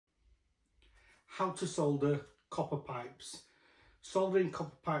how to solder copper pipes. Soldering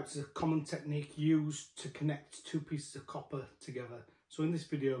copper pipes is a common technique used to connect two pieces of copper together. So in this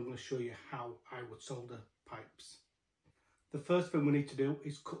video I'm going to show you how I would solder pipes. The first thing we need to do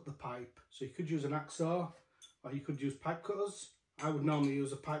is cut the pipe. So you could use an hacksaw or you could use pipe cutters. I would normally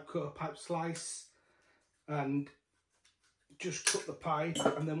use a pipe cutter, pipe slice, and just cut the pipe.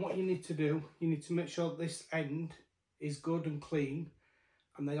 And then what you need to do, you need to make sure this end is good and clean,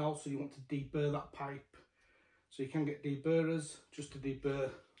 and then also you want to deburr that pipe. So you can get deburrers just to deburr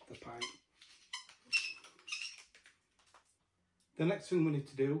the pipe. The next thing we need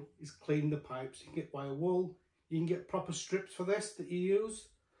to do is clean the pipes. You can get wire wool, you can get proper strips for this that you use,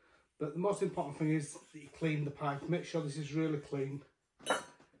 but the most important thing is that you clean the pipe. Make sure this is really clean,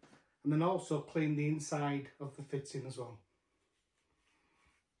 and then also clean the inside of the fitting as well.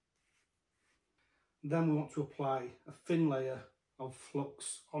 Then we want to apply a thin layer of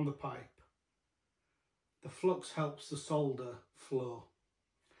flux on the pipe. The flux helps the solder flow.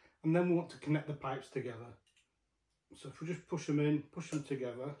 And then we want to connect the pipes together. So if we just push them in, push them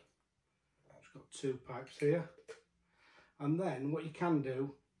together. I've got two pipes here. And then what you can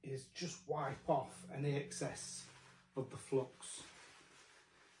do is just wipe off any excess of the flux.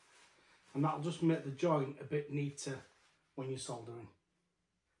 And that'll just make the joint a bit neater when you're soldering.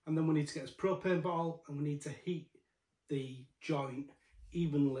 And then we need to get this propane bottle and we need to heat the joint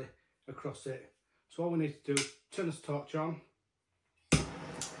evenly across it. So all we need to do is turn this torch on,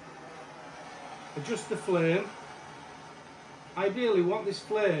 adjust the flame. Ideally we want this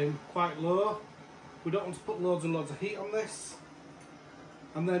flame quite low. We don't want to put loads and loads of heat on this.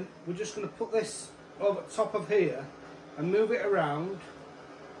 And then we're just going to put this over top of here and move it around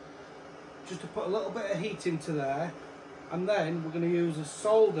just to put a little bit of heat into there. And then we're going to use a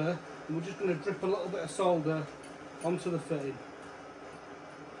solder, and we're just going to drip a little bit of solder onto the fitting.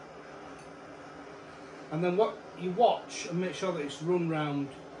 And then what you watch and make sure that it's run round,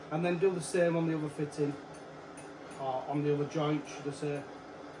 and then do the same on the other fitting, or on the other joint should I say.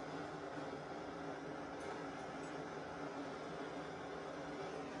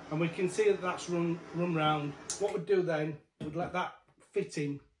 And we can see that that's run round. What we'd do then, we'd let that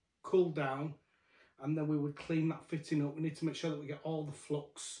fitting cool down, and then we would clean that fitting up. We need to make sure that we get all the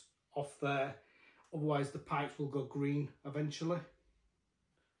flux off there, otherwise the pipes will go green eventually.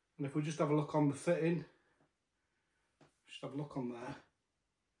 And if we just have a look on the fitting, just have a look on there,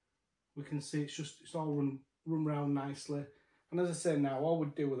 we can see it's all run round nicely. And as I say now, all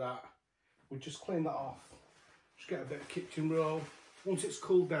we'd do with that, we'd just clean that off, just get a bit of kitchen roll once it's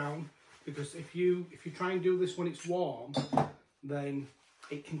cooled down, because if you try and do this when it's warm, then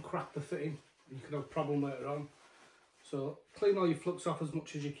it can crack the fitting. You could have a problem later on. So clean all your flux off as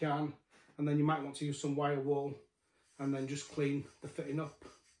much as you can, and then you might want to use some wire wool and then just clean the fitting up.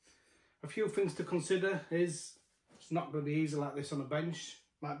 A few things to consider is it's not going to be easy like this on a bench,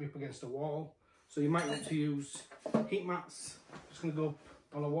 might be up against a wall. So you might want to use heat mats. Just going to go up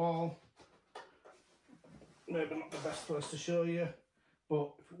on a wall. Maybe not the best place to show you,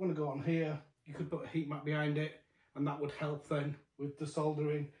 but if we're going to go on here, you could put a heat mat behind it, and that would help then with the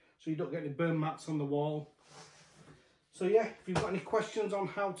soldering, so you don't get any burn mats on the wall. So yeah, if you've got any questions on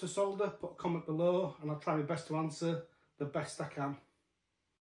how to solder, put a comment below and I'll try my best to answer the best I can.